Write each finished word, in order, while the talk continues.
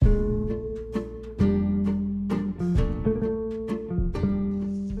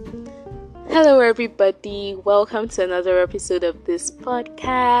Hello, everybody. Welcome to another episode of this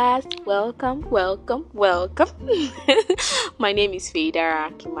podcast. Welcome. My name is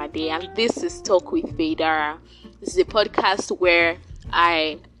Faidara Kimade, and this is Talk with Faidara. This is a podcast where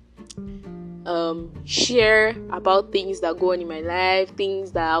I share about things that go on in my life,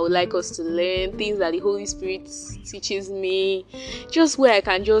 things that I would like us to learn, things that the Holy Spirit teaches me, just where I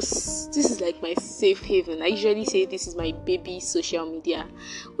can this is like my safe haven. I usually say this is my baby social media,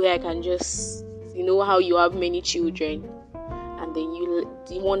 where I can just, how you have many children and then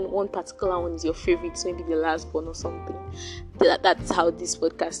one particular one is your favorite, maybe the last one or something. That's how this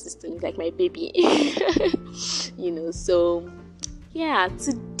podcast system is like my baby. So yeah,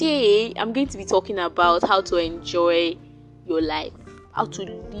 today I'm going to be talking about how to enjoy your life, how to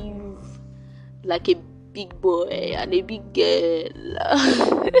live like a big boy and a big girl.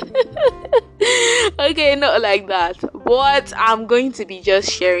 Okay, not like that, but I'm going to be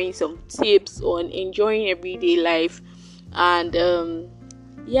just sharing some tips on enjoying everyday life, and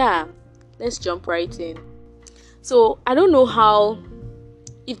let's jump right in. So I don't know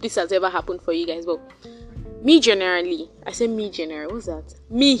if this has ever happened for you guys, but me generally, what's that?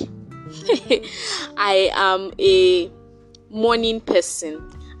 Me. I am a morning person.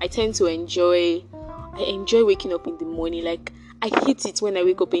 I enjoy waking up in the morning. Like, I hate it when I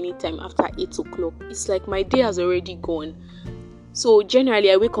wake up anytime after 8 o'clock. It's like my day has already gone. So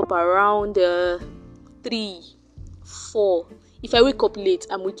generally I wake up around 3, 4. If I wake up late,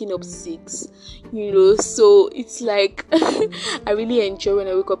 I'm waking up 6. So it's like I really enjoy when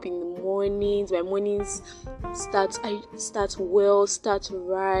I wake up in the mornings. My mornings start right.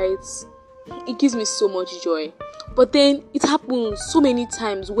 It gives me so much joy. But then it happens so many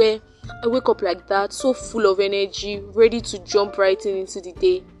times where I wake up like that, so full of energy, ready to jump right into the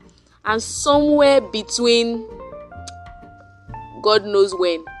day, and somewhere between, God knows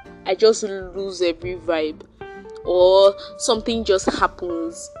when, I just lose every vibe, or something just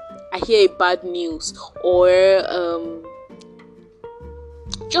happens. I hear a bad news, or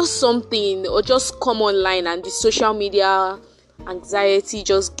just something, or just come online and the social media anxiety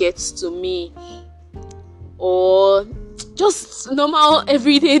just gets to me, or just normal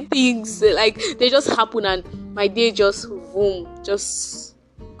everyday things, like they just happen and my day just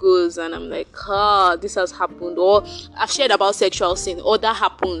goes, and I'm like, this has happened. Or I've shared about sexual sin, or that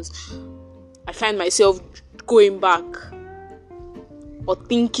happens, I find myself going back or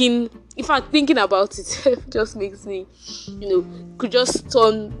thinking about it just makes me, could just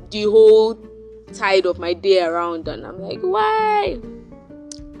turn the whole tide of my day around, and I'm like, why?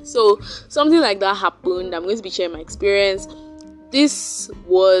 So something like that happened. I'm going to be sharing my experience. This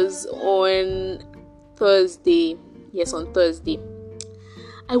was on Thursday. Yes, on Thursday.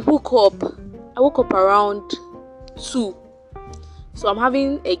 I woke up around 2. So I'm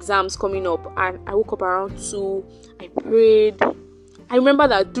having exams coming up, and I woke up around 2. I prayed. I remember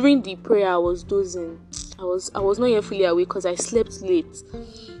that during the prayer I was dozing. I was not yet fully awake because I slept late.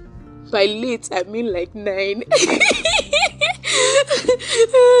 By late, I mean like 9.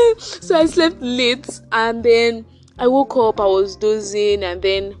 So I slept late, and then I woke up, I was dozing, and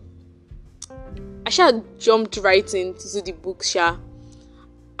then I jumped right into the book,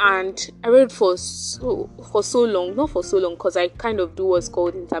 and I read for so long, not for so long, because I kind of do what's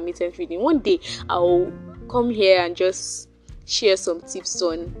called intermittent reading. One day I'll come here and just share some tips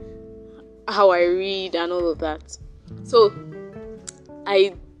on how I read and all of that. So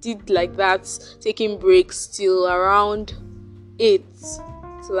I did like that, taking breaks till around 8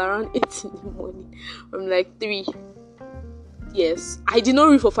 in the morning, from like 3. Yes, I did not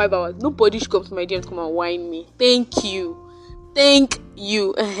read for 5 hours. Nobody should come to my DM to come and whine me. Thank you.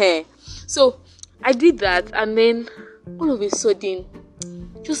 So I did that, and then all of a sudden,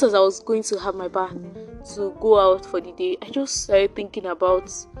 just as I was going to have my bath to go out for the day, I just started thinking about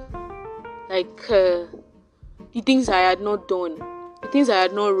the things I had not done, the things I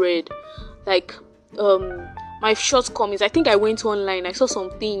had not read, like my shortcomings. I think I went online, I saw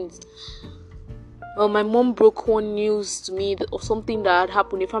some things. My mom broke one news to me of something that had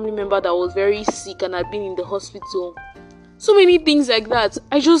happened, a family member that was very sick and had been in the hospital. So many things like that.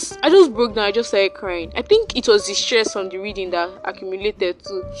 I just broke down. I just started crying. I think it was the stress from the reading that accumulated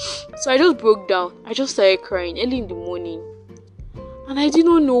too. So I just broke down. I just started crying early in the morning, and I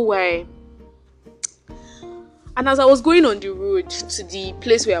didn't know why. And as I was going on the road to the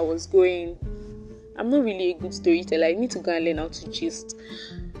place where I was going, I'm not really a good storyteller. I need to go and learn how to gist.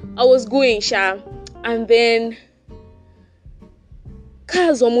 I was going, and then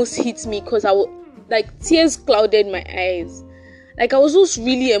cars almost hit me because tears clouded my eyes. Like, I was just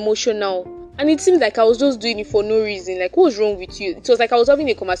really emotional. And it seemed like I was just doing it for no reason. Like, what's wrong with you? It was like I was having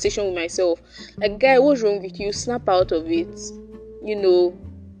a conversation with myself. Like, guy, what's wrong with you? Snap out of it.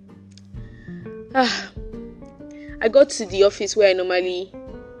 I got to the office where I normally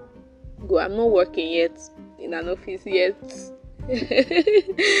go. I'm not working yet in an office yet.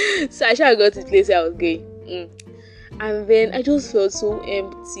 So I got to the place where I was going. And then I just felt so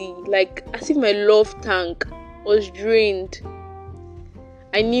empty. Like, as if my love tank was drained.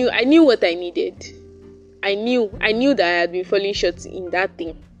 I knew what I needed. I knew that I had been falling short in that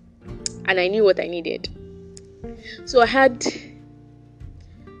thing. And I knew what I needed. So I had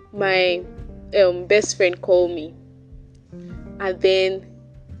my best friend call me. And then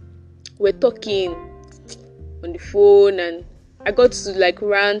we're talking on the phone, and I got to like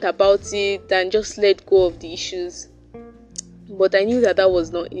rant about it and just let go of the issues. But I knew that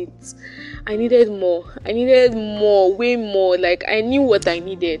was not it. I needed more, way more. Like, I knew what I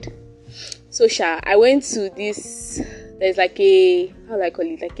needed. So I went to this, there's like a, how do I call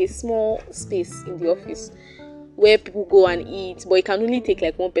it, like a small space in the office where people go and eat, but it can only take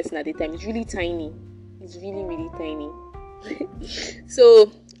like one person at a time. It's really tiny. It's really, really tiny.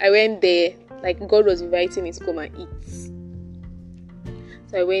 So I went there, like God was inviting me to come and eat.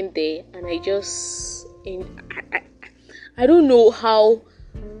 So I went there, and I don't know how,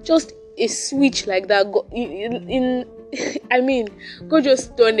 just a switch like that God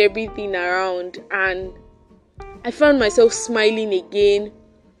just turned everything around, and I found myself smiling again,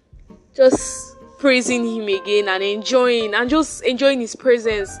 just praising him again, and enjoying his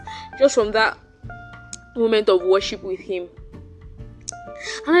presence just from that moment of worship with him.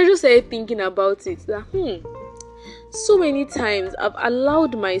 And I just started thinking about it, that so many times I've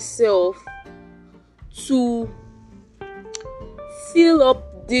allowed myself to fill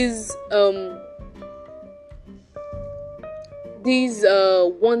up these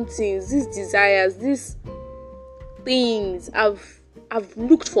wantings, these desires, these things. I've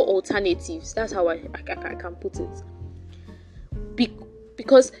looked for alternatives. That's how I can put it.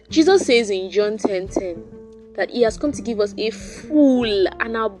 Because Jesus says in John 10:10 that he has come to give us a full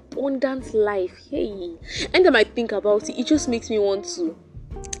and abundant life. Hey, and I might think about it, it just makes me want to.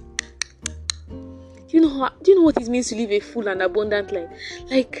 Do you know what it means to live a full and abundant life?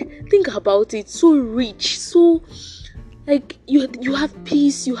 Like, think about it. So rich, so like you have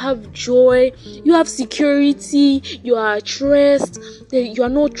peace, you have joy, you have security, you are at rest, you are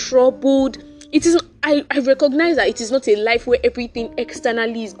not troubled. It is. I recognize that it is not a life where everything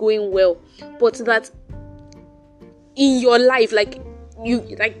externally is going well, but that in your life,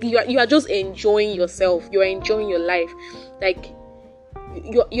 you are just enjoying yourself. You are enjoying your life, like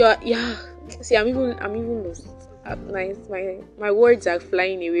you are. Yeah. See, I'm even lost. My words are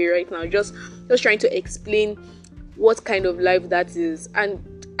flying away right now. Just trying to explain what kind of life that is, and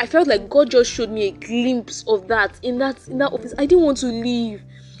I felt like God just showed me a glimpse of that in that office. I didn't want to leave.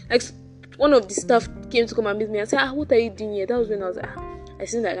 Like, one of the staff came to come and meet me and say, what are you doing here? That was when I was like, I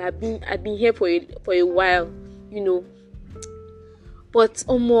seem like I've been here for a while, But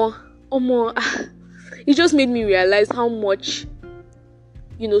it just made me realize how much,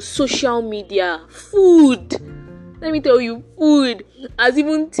 social media, food, let me tell you, food has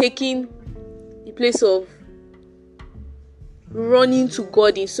even taken the place of running to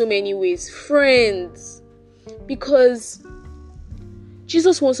God in so many ways. Friends, because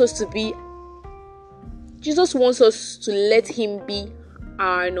Jesus wants us to let him be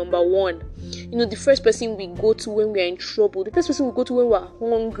our number one. The first person we go to when we are in trouble, the first person we go to when we are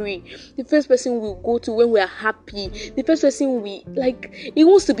hungry, the first person we go to when we are happy, the first person he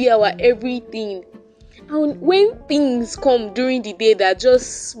wants to be our everything. And when things come during the day that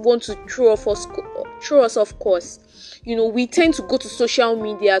just want to throw us off course, we tend to go to social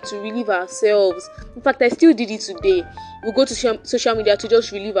media to relieve ourselves. In fact, I still did it today. We go to social media to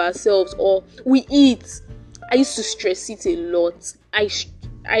just relieve ourselves, or we eat. I used to stress eat a lot. I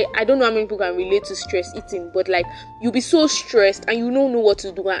don't know how many people can relate to stress eating, but like, you'll be so stressed and you don't know what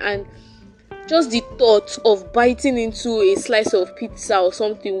to do, and just the thought of biting into a slice of pizza or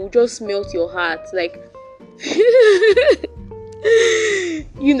something will just melt your heart. Like,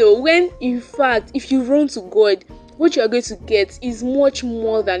 when in fact, if you run to God, what you are going to get is much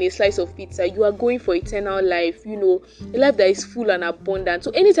more than a slice of pizza. You are going for eternal life, a life that is full and abundant. So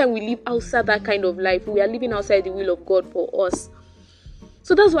anytime we live outside that kind of life, we are living outside the will of God for us.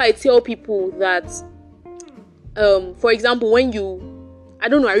 So that's why I tell people that, for example, I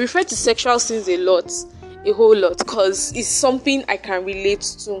refer to sexual sins a whole lot, because it's something I can relate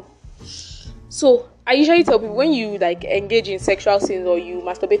to. So I usually tell people, when you engage in sexual sins, or you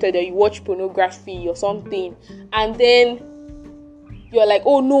masturbate, or you watch pornography or something, and then you're like,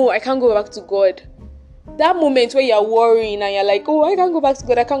 oh no, I can't go back to God. That moment where you're worrying and you're like, oh, I can't go back to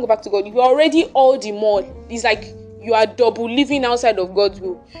God, I can't go back to God, you're already all the more. It's like you are double living outside of God's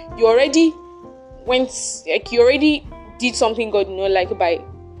will. You already did something God like by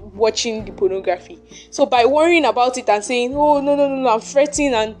watching the pornography. So by worrying about it and saying, oh no, I'm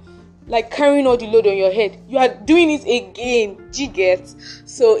fretting and like carrying all the load on your head, you are doing it again. Do you get?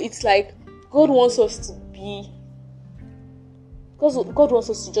 So it's like God wants us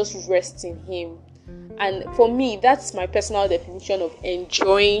to just rest in Him. And for me, that's my personal definition of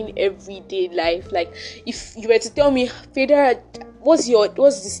enjoying everyday life. Like, if you were to tell me, Federa, what's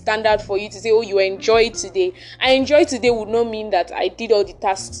the standard for you to say, oh, you enjoy today? I enjoy today would not mean that I did all the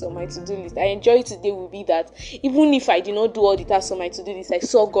tasks on my to-do list. I enjoy today would be that even if I did not do all the tasks on my to-do list, I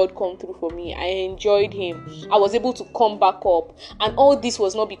saw God come through for me. I enjoyed Him. I was able to come back up. And all this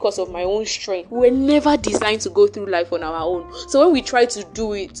was not because of my own strength. We were never designed to go through life on our own. So when we try to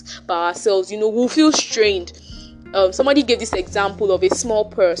do it by ourselves, we'll feel strained. Somebody gave this example of a small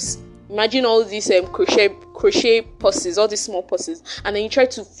purse. Imagine all these crochet purses, all these small purses, and then you try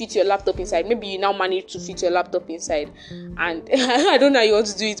to fit your laptop inside. Maybe you now manage to fit your laptop inside, and I don't know how you want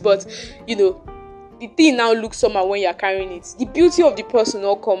to do it, but the thing now looks somehow when you're carrying it. The beauty of the purse will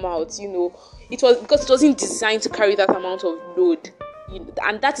not come out. It was because it wasn't designed to carry that amount of load,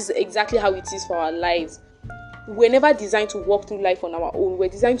 and that is exactly how it is for our lives. We're never designed to walk through life on our own. We're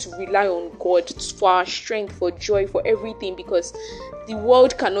designed to rely on God for our strength, for joy, for everything, because the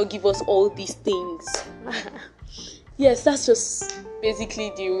world cannot give us all these things. Yes, that's just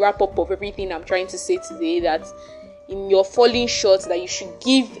basically the wrap-up of everything I'm trying to say today, that in your falling short, that you should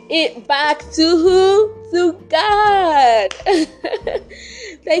give it back to who? To God.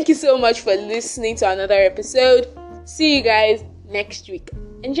 Thank you so much for listening to another episode. See you guys next week.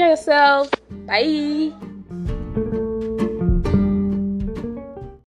 Enjoy yourself. Bye.